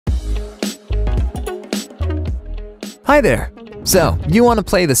Hi there! So, you want to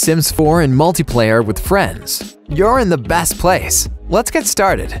play The Sims 4 in multiplayer with friends? You're in the best place! Let's get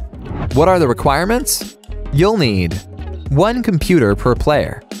started! What are the requirements? You'll need 1 computer per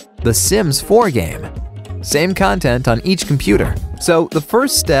player, The Sims 4 game. Same content on each computer. So, the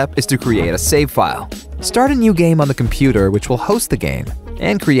first step is to create a save file. Start a new game on the computer which will host the game,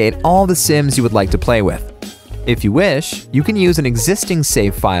 and create all the Sims you would like to play with. If you wish, you can use an existing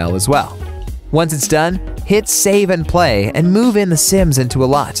save file as well. Once it's done, hit Save and Play and move in the Sims into a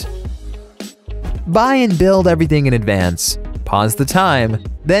lot. Buy and build everything in advance, pause the time,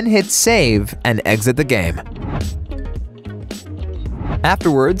 then hit Save and exit the game.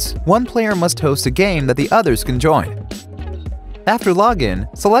 Afterwards, one player must host a game that the others can join. After login,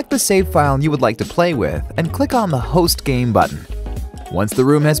 select the save file you would like to play with and click on the Host Game button. Once the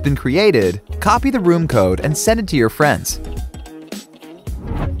room has been created, copy the room code and send it to your friends.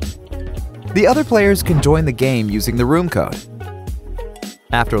 The other players can join the game using the room code.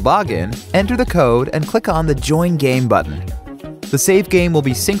 After login, enter the code and click on the Join Game button. The save game will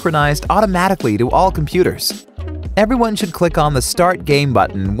be synchronized automatically to all computers. Everyone should click on the Start Game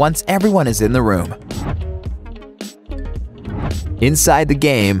button once everyone is in the room. Inside the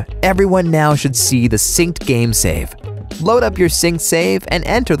game, everyone now should see the synced game save. Load up your synced save and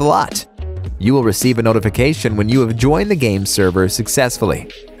enter the lot. You will receive a notification when you have joined the game server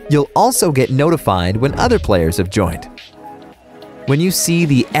successfully. You'll also get notified when other players have joined. When you see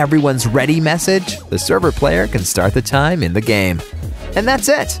the Everyone's Ready message, the server player can start the time in the game. And that's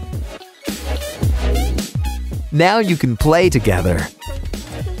it! Now you can play together,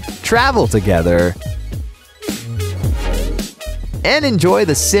 travel together, and enjoy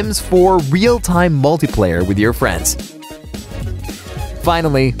The Sims 4 real-time multiplayer with your friends.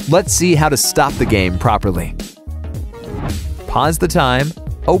 Finally, let's see how to stop the game properly. Pause the time,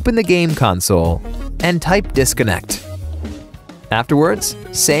 open the game console, and type disconnect. Afterwards,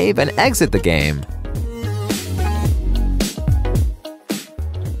 save and exit the game.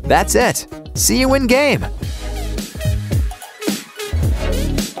 That's it! See you in game!